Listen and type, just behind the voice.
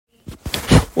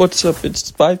What's up?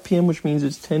 It's 5 p.m., which means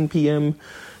it's 10 p.m.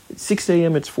 It's 6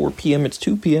 a.m., it's 4 p.m., it's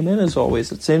 2 p.m., and as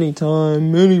always, it's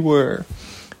anytime, anywhere.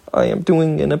 I am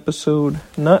doing an episode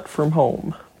not from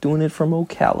home, doing it from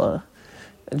Ocala.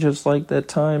 And just like that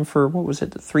time for, the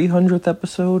 300th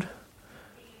episode?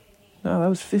 No, that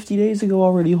was 50 days ago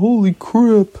already. Holy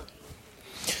crap.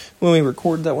 When we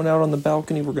recorded that one out on the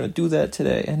balcony, we're going to do that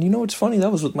today. And you know what's funny?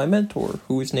 That was with my mentor,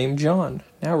 who is named John.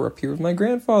 Now we're up here with my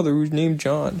grandfather, who's named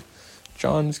John.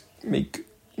 John's make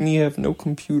me have no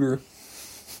computer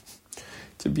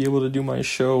to be able to do my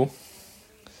show.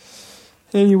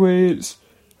 Anyways,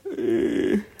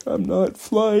 I'm not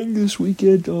flying this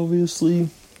weekend, obviously.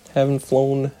 Haven't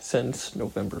flown since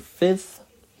November 5th.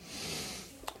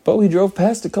 But we drove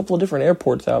past a couple of different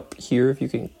airports out here, if you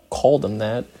can call them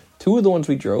that. Two of the ones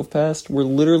we drove past were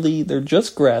they're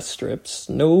just grass strips,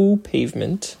 no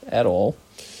pavement at all.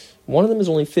 One of them is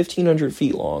only 1,500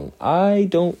 feet long. I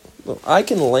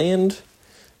can land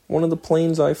one of the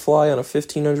planes I fly on a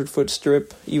 1,500 foot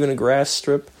strip, even a grass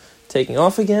strip. Taking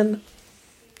off again,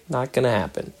 not gonna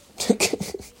happen.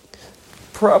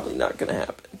 Probably not gonna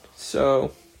happen.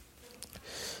 So,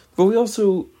 but we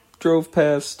also drove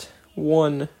past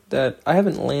one that I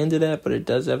haven't landed at, but it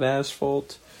does have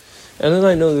asphalt. And then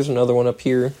I know there's another one up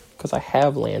here, because I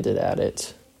have landed at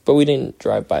it, but we didn't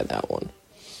drive by that one.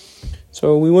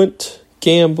 So we went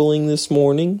gambling this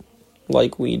morning,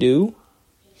 like we do.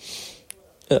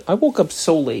 I woke up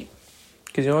so late,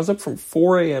 because I was up from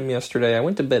 4 a.m. yesterday. I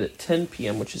went to bed at 10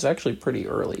 p.m., which is actually pretty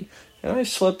early. And I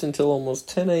slept until almost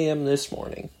 10 a.m. this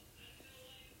morning,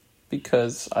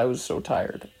 because I was so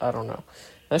tired. I don't know.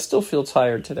 I still feel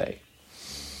tired today.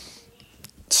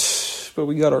 But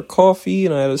we got our coffee,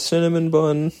 and I had a cinnamon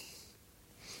bun.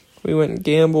 We went and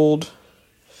gambled.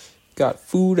 Got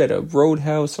food at a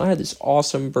Roadhouse, and I had this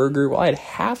awesome burger. Well, I had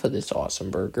half of this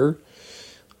awesome burger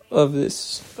of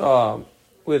this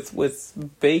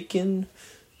with bacon,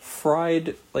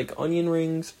 fried onion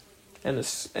rings, and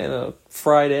a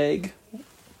fried egg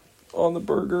on the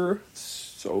burger.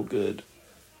 So good.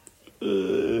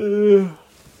 And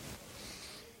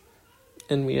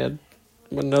we had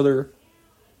another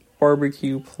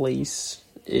barbecue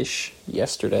place-ish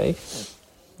yesterday.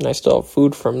 And I still have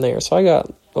food from there, so I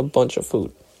got a bunch of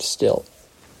food still.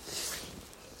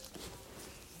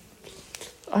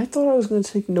 I thought I was going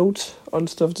to take notes on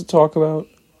stuff to talk about.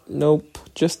 Nope,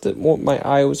 just that my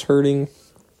eye was hurting.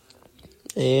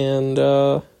 And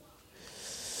now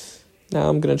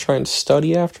I'm going to try and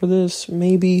study after this,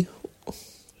 maybe.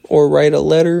 Or write a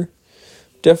letter.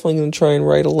 Definitely going to try and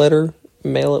write a letter.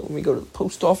 Mail it when we go to the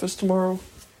post office tomorrow.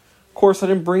 Of course, I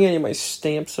didn't bring any of my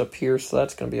stamps up here, so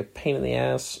that's going to be a pain in the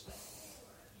ass.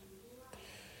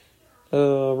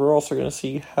 We're also going to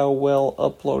see how well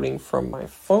uploading from my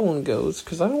phone goes,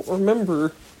 because I don't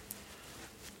remember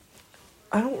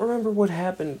what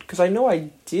happened, because I know I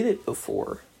did it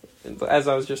before, as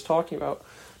I was just talking about,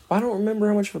 but I don't remember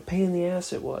how much of a pain in the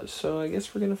ass it was, so I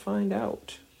guess we're going to find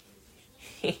out.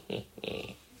 And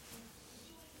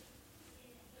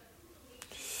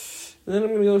then I'm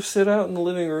going to go sit out in the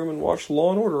living room and watch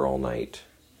Law & Order all night.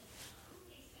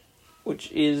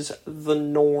 Which is the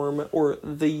norm, or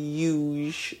the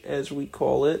huge, as we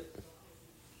call it.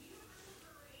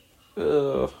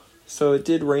 So it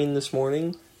did rain this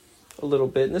morning, a little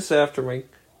bit. And this is after my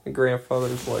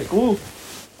grandfather's like, oh,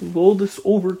 all this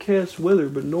overcast weather,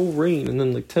 but no rain. And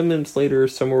then 10 minutes later,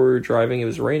 somewhere we were driving, it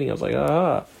was raining. I was like,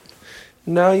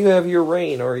 now you have your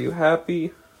rain. Are you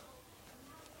happy?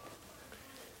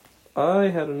 I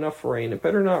had enough rain. It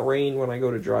better not rain when I go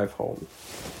to drive home.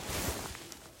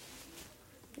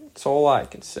 That's all I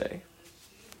can say.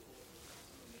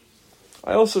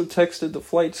 I also texted the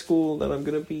flight school that I'm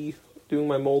going to be doing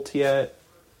my multi at,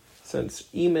 since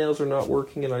emails are not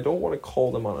working and I don't want to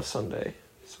call them on a Sunday.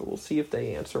 So we'll see if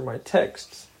they answer my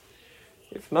texts.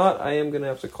 If not, I am going to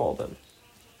have to call them.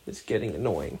 It's getting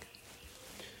annoying.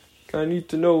 I need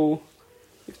to know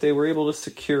if they were able to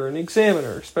secure an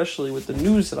examiner, especially with the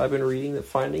news that I've been reading that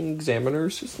finding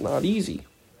examiners is not easy.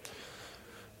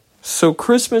 So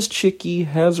Christmas Chicky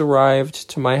has arrived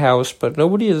to my house, but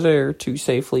nobody is there to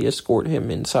safely escort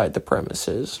him inside the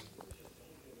premises.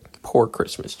 Poor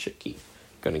Christmas Chicky.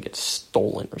 Gonna get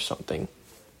stolen or something.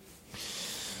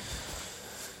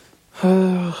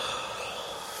 I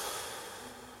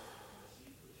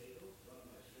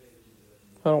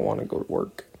don't want to go to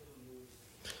work.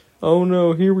 Oh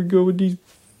no, here we go with these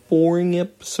boring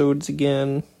episodes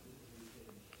again.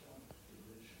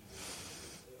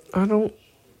 I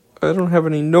don't have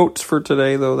any notes for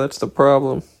today, though. That's the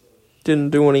problem.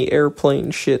 Didn't do any airplane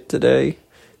shit today.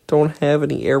 Don't have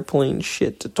any airplane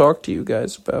shit to talk to you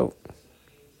guys about.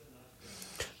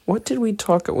 what did we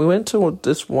talk about? We went to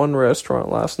this one restaurant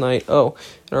last night. Oh,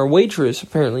 and our waitress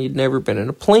apparently had never been in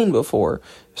a plane before.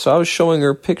 So I was showing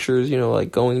her pictures,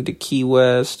 like going to Key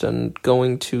West and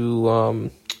going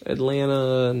to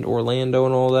Atlanta and Orlando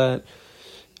and all that.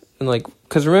 And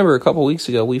because remember a couple weeks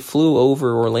ago, we flew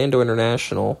over Orlando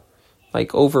International,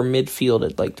 over midfield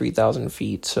at 3,000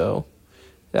 feet. So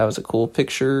that was a cool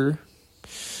picture.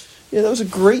 Yeah, that was a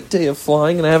great day of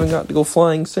flying, and I haven't got to go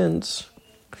flying since.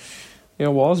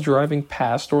 While I was driving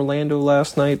past Orlando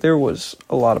last night, there was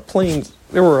a lot of planes.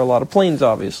 There were a lot of planes,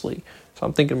 obviously. So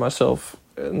I'm thinking to myself,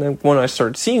 and then when I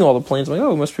started seeing all the planes, I'm like,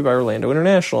 oh, it must be by Orlando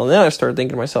International. And then I started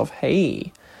thinking to myself,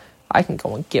 hey, I can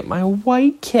go and get my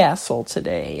White Castle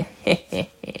today.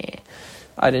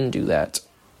 I didn't do that.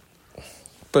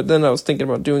 But then I was thinking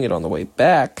about doing it on the way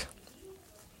back.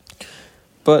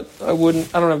 But I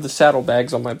don't have the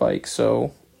saddlebags on my bike,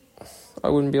 so I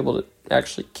wouldn't be able to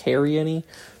actually carry any.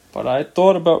 But I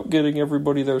thought about getting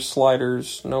everybody their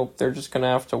sliders. Nope, they're just going to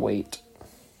have to wait.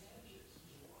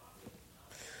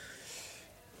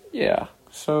 Yeah,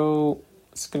 so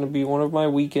it's going to be one of my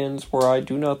weekends where I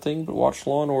do nothing but watch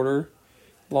Law & Order.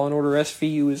 Law & Order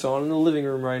SVU is on in the living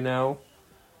room right now.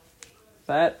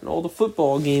 That and all the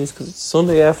football games because it's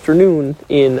Sunday afternoon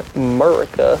in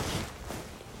America.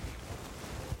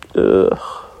 Ugh.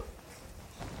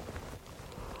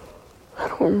 I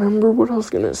don't remember what I was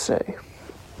going to say.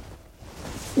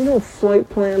 Flight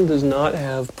Plan does not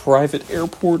have private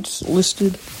airports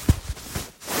listed.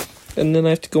 And then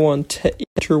I have to go on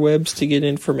interwebs to get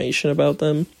information about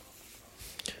them.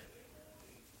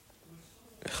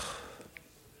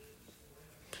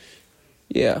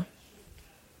 Yeah.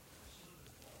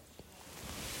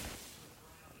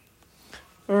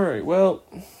 Alright, well,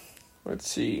 let's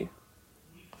see.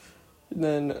 And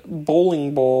then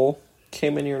Bowling Ball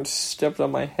came in here and stepped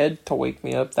on my head to wake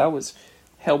me up. That was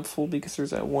helpful because there's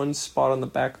that one spot on the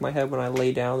back of my head when I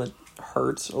lay down that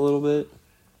hurts a little bit.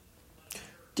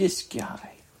 This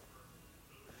guy.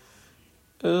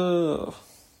 Ugh.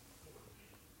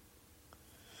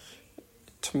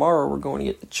 Tomorrow we're going to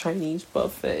get the Chinese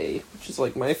buffet, which is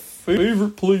my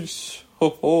favorite place. Ho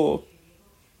ho.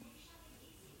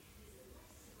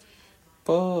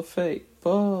 Buffet,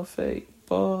 buffet,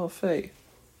 buffet.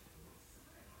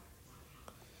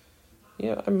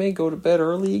 Yeah, I may go to bed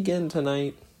early again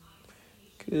tonight,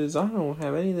 because I don't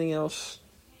have anything else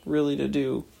really to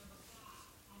do.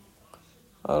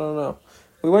 I don't know.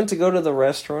 We went to go to the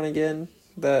restaurant again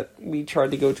that we tried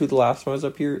to go to the last time I was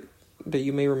up here, that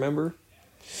you may remember.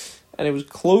 And it was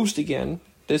closed again,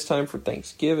 this time for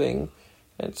Thanksgiving.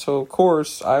 And so, of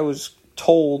course, I was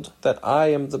told that I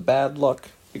am the bad luck,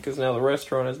 because now the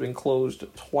restaurant has been closed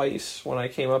twice when I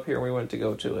came up here and we went to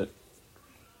go to it.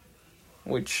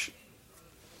 Which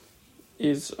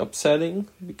is upsetting,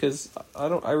 because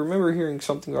I remember hearing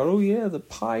something about, oh yeah, the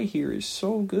pie here is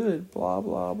so good, blah,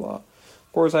 blah, blah.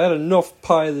 Of course, I had enough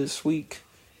pie this week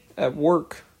at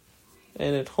work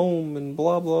and at home and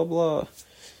blah, blah, blah.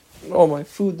 And all my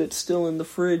food that's still in the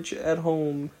fridge at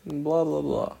home and blah, blah,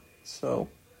 blah. So,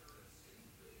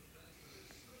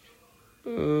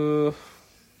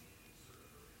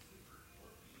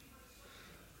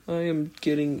 I am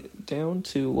getting down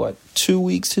to, 2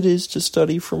 weeks it is to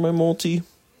study for my multi.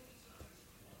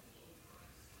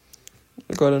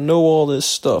 I gotta know all this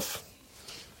stuff.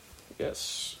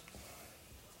 Yes.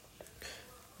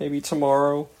 Maybe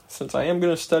tomorrow, since I am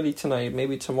gonna study tonight,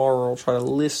 maybe tomorrow I'll try to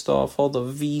list off all the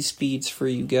V speeds for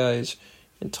you guys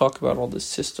and talk about all the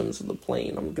systems of the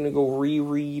plane. I'm gonna go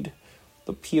reread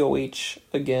the POH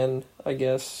again, I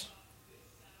guess.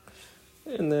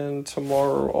 And then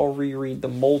tomorrow I'll reread the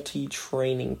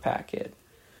multi-training packet,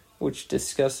 which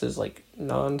discusses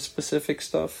non-specific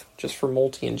stuff, just for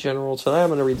multi in general. So now I'm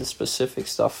going to read the specific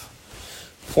stuff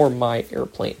for my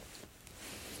airplane.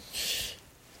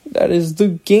 That is the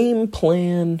game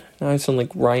plan. Now I sound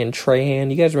like Ryan Trahan.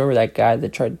 You guys remember that guy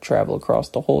that tried to travel across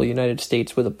the whole United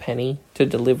States with a penny to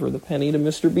deliver the penny to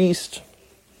Mr. Beast?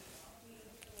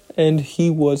 And he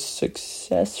was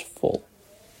successful.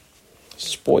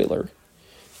 Spoiler.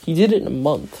 He did it in a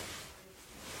month.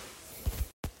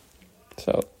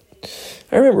 So,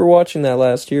 I remember watching that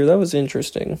last year. That was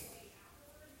interesting.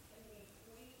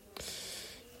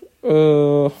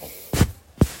 Okay.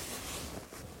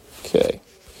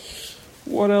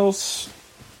 What else?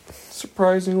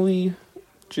 Surprisingly,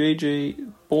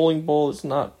 JJ Bowling Ball is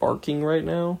not barking right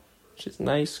now, which is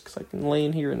nice because I can lay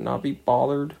in here and not be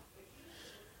bothered.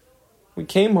 We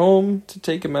came home to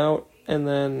take him out and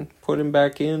then put him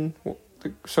back in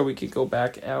so we could go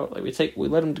back out. We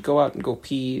let him go out and go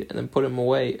pee and then put him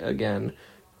away again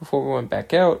before we went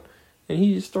back out. And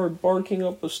he just started barking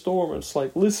up a storm. It's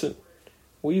like, listen,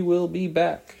 we will be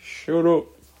back. Shut up.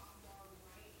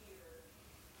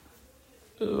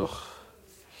 Ugh.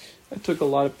 I took a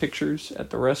lot of pictures at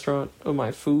the restaurant of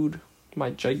my food, my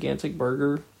gigantic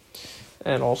burger,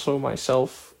 and also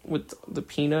myself with the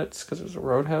peanuts because it was a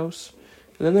Roadhouse.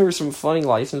 And then there were some funny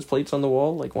license plates on the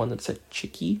wall, like one that said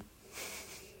Chicky.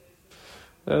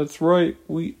 That's right,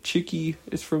 Chicky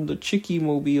is from the Chicky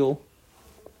Mobile.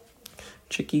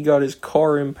 Chicky got his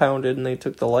car impounded and they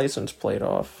took the license plate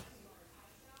off.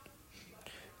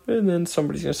 And then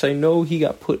somebody's going to say, no, he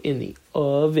got put in the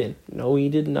oven. No, he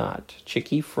did not.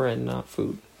 Chicky friend, not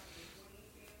food.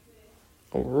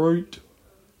 Alright.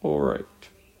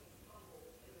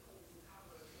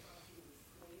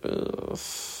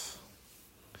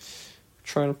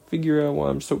 Trying to figure out why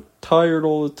I'm so tired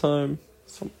all the time.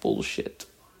 Some bullshit.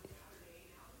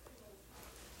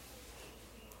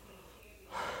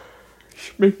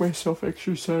 Should make myself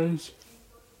exercise.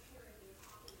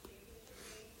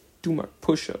 Do my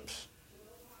push-ups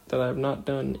that I have not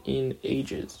done in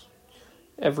ages.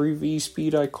 Every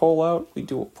V-speed I call out, we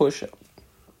do a push-up.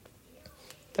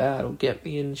 That'll get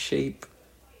me in shape.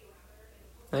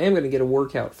 I am going to get a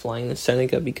workout flying the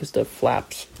Seneca because the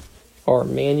flaps are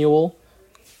manual,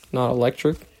 not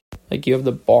electric. Like you have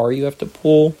the bar you have to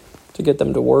pull to get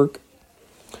them to work.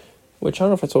 Which I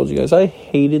don't know if I told you guys, I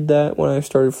hated that when I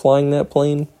started flying that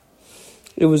plane.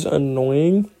 It was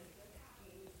annoying.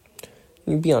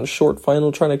 You'd be on short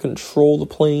final trying to control the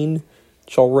plane,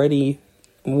 which already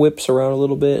whips around a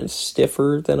little bit and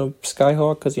stiffer than a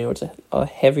Skyhawk because, you know, it's a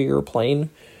heavier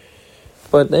plane.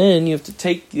 But then you have to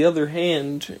take the other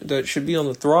hand that should be on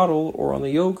the throttle or on the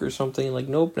yoke or something. Like,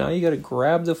 nope, now you got to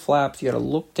grab the flaps. You got to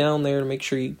look down there to make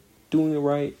sure you're doing it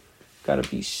right. Got to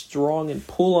be strong and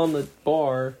pull on the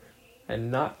bar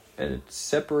and it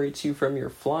separates you from your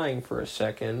flying for a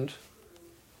second.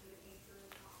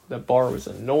 The bar was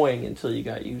annoying until you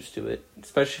got used to it,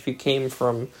 especially if you came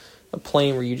from a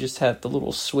plane where you just had the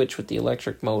little switch with the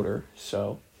electric motor.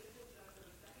 So,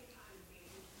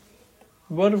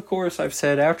 but of course, I've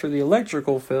said after the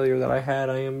electrical failure that I had,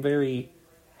 I am very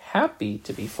happy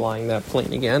to be flying that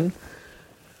plane again.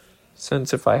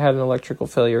 Since if I had an electrical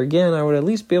failure again, I would at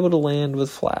least be able to land with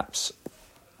flaps.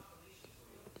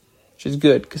 Which is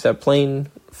good, because that plane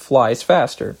flies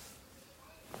faster.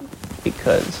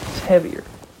 Because it's heavier.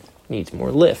 Needs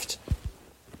more lift.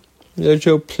 That's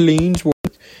how planes work.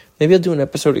 Maybe I'll do an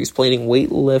episode explaining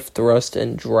weight, lift, thrust,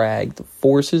 and drag, the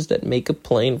forces that make a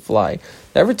plane fly. Did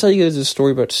I ever tell you guys a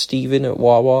story about Steven at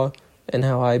Wawa and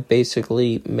how I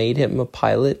basically made him a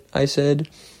pilot, I said?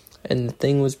 And the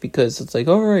thing was because it's like,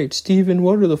 alright, Steven,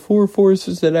 what are the 4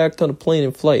 forces that act on a plane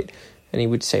in flight? And he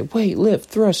would say, weight, lift,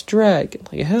 thrust, drag.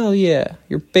 Like, hell yeah,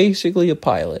 you're basically a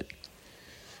pilot.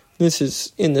 This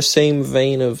is in the same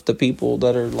vein of the people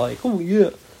that are like, oh yeah,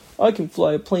 I can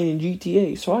fly a plane in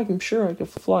GTA, so I'm sure I can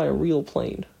fly a real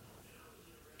plane.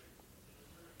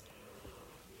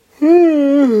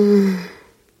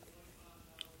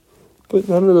 But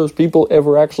none of those people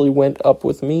ever actually went up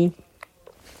with me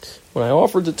when I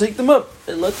offered to take them up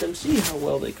and let them see how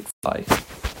well they could fly.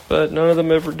 But none of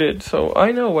them ever did, so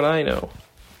I know what I know.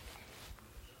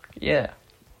 Yeah.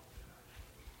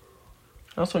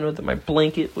 I also know that my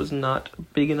blanket was not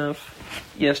big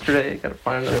enough yesterday. I gotta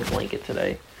find another blanket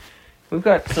today. We've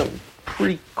got some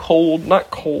pretty cold, not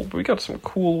cold, but we got some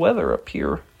cool weather up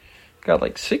here. Got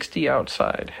like 60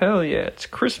 outside. Hell yeah, it's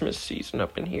Christmas season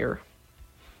up in here.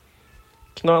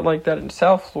 It's not like that in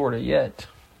South Florida yet,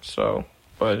 so,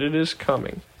 but it is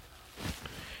coming.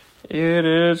 It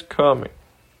is coming.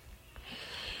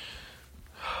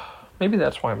 Maybe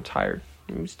that's why I'm tired.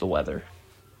 Maybe it's the weather.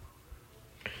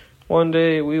 One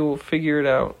day we will figure it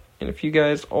out. And if you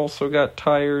guys also got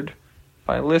tired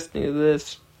by listening to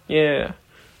this, yeah,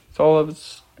 it's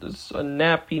a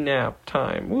nappy nap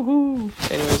time. Woohoo!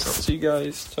 Anyways, I'll see you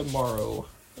guys tomorrow.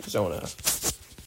 Zona.